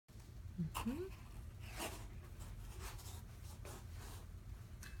Hmm?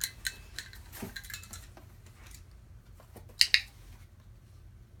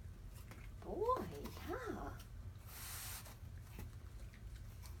 Boy, yeah.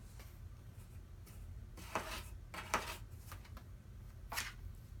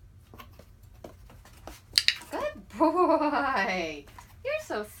 Good boy. You're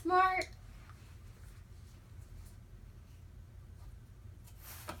so smart.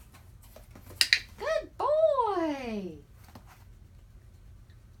 Good boy.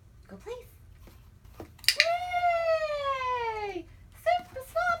 Go please. Yay! Super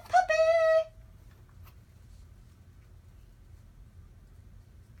smart puppy.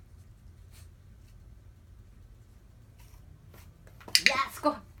 Yes,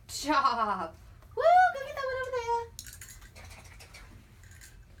 good job. Woo, go get that one over there.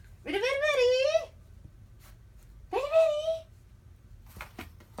 Ready, ready, ready. Ready, ready.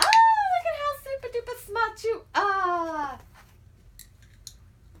 Oh, look at how super duper smart you are.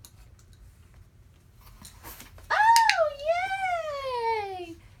 Oh,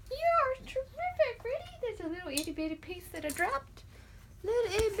 yay. You are terrific. Ready? There's a little itty bitty piece that I dropped.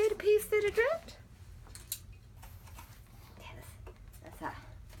 Little itty bitty piece that I dropped. That's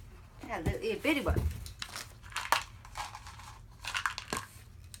a little itty bitty one.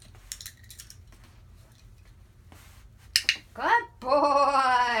 Good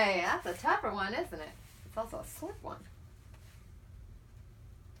boy. That's a tougher one, isn't it? It's also a slick one.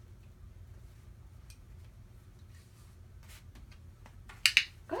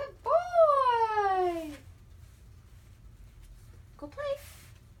 Good boy. Go play.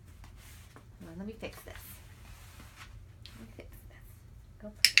 Come on, let me fix this. Let me fix this. Go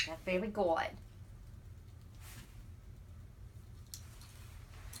play. That's very good.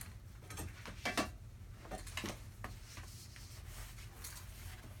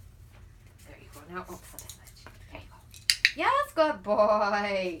 There you go. Now, oh, so that much. There you go. Yes, good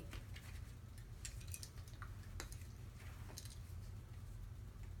boy.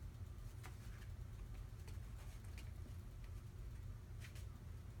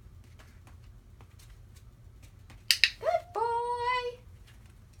 Good boy.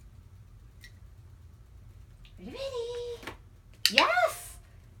 Ready, ready. Yes!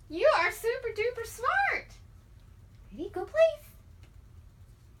 You are super duper smart. Ready, go please.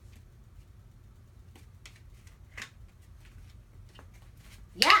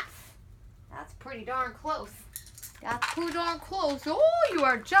 Yes! That's pretty darn close. That's pretty darn close. Oh, you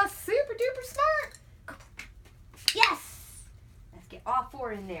are just super duper smart. Go. Yes! Let's get all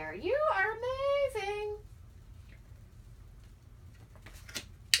four in there. You are amazing.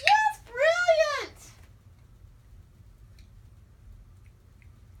 Yes, brilliant!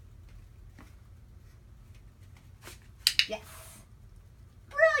 Yes.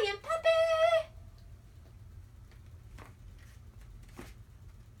 Brilliant, puppy!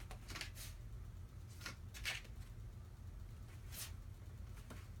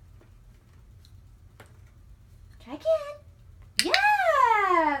 Try again.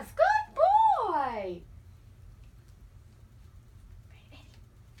 Yes! Good boy! Ready, ready.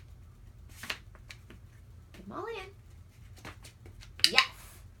 Get them all in. Yes!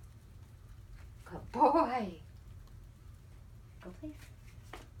 Good boy! Go please.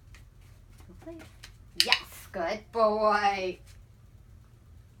 Go please. Yes! Good boy!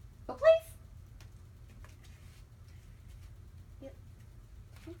 Go please. Yep.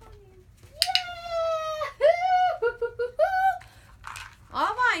 Keep on in. Yeah!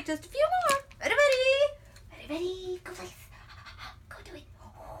 All right, just a few more. Ready, ready? Ready, ready? Go please. Go do it.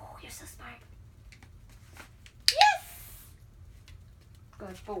 Oh, you're so smart. Yes!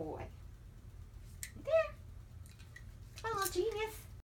 Good boy. There. Oh, genius.